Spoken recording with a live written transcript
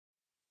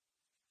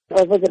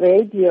Over the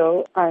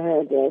radio, I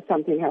heard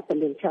something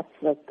happened in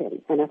Chatsworth,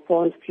 and I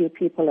phoned a few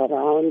people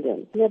around,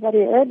 and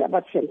nobody heard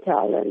about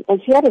Chantel.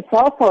 And she had a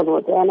cell phone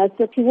with her, and I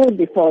said, she wouldn't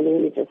be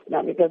phoning me just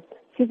now, because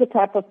she's the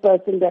type of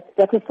person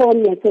that would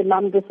phone me and say,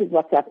 Mom, this is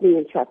what's happening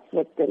in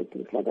Chatsworth, and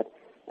things like that.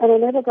 And I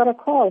never got a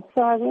call.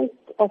 So I went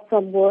off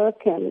from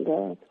work and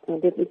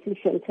didn't see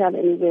Chantel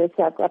anywhere.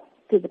 So I got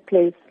to the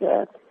place,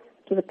 to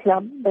the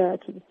club, to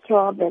the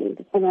Throb.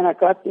 And when I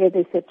got there,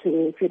 they said to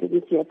me, if you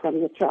didn't hear from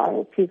your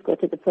child, please go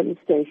to the police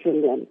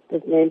station. And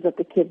there's names of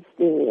the kids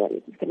there.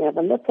 And you can have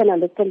a look. And I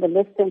looked on the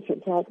list, and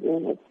Chantel's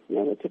name was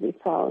never to be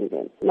found.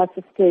 And my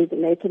sister is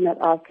an at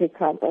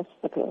Recounts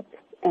Hospital.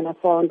 And I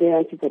found there,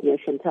 and she said, no,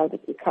 Chantel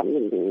didn't come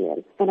in there.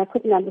 And I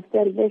couldn't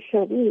understand where she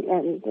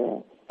was.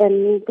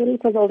 And then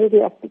it was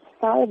already after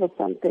 5 or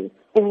something.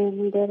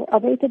 And I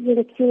waited in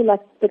the queue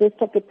like the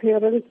rest of the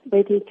parents,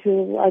 waiting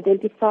to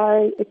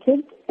identify the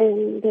kids.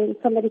 And then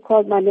somebody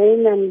called my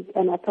name,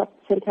 and I thought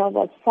Chantel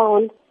was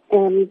found.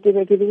 And they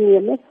were giving me a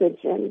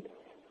message. And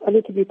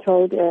only to be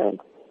told,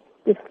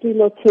 there's 3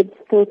 more kids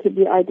still to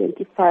be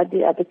identified.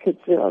 The other kids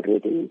were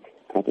already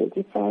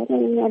identified.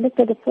 And I looked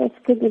at the first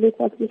kid, and it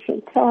wasn't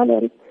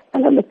Chantel.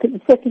 And I looked at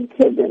the second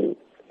kid, and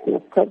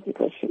of course it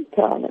was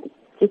Chantel. And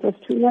it was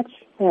too much.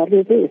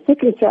 Losing a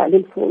second child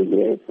in 4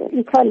 years.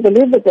 You can't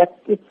believe it. That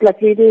it's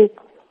like reading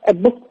a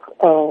book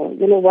or,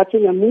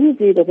 watching a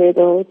movie, the way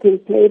the whole thing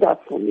played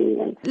out for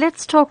me.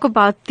 Let's talk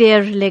about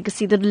their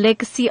legacy, the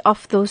legacy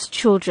of those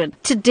children.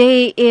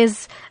 Today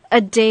is a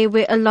day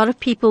where a lot of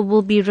people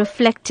will be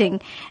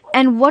reflecting.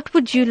 And what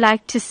would you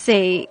like to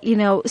say,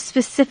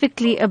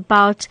 specifically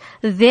about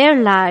their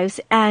lives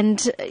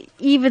and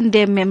even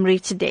their memory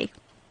today?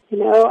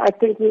 I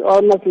think we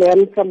all must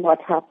learn from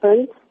what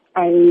happened.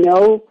 I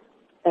know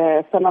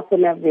some of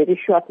them have very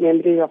short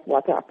memory of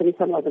what happened.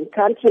 Some of them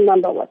can't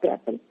remember what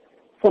happened.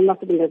 Some of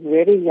them are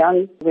very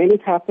young when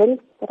it happened.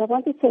 But I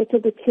want to say to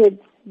the kids,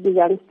 the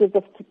youngsters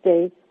of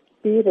today,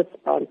 be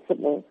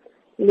responsible.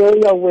 Know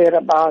your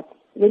whereabouts.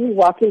 When you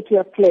walk into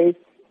a place,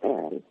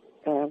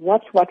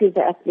 watch what is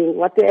happening,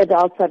 what the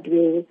adults are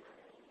doing.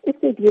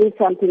 If they're doing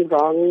something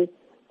wrong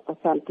or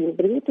something,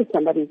 bring it to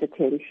somebody's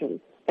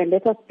attention. And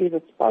let us be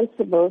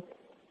responsible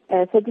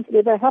so this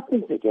never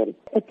happens again.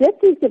 A death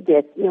is a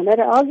death. No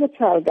matter how your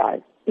child dies,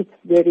 it's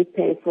very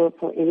painful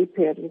for any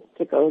parent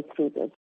to go through this.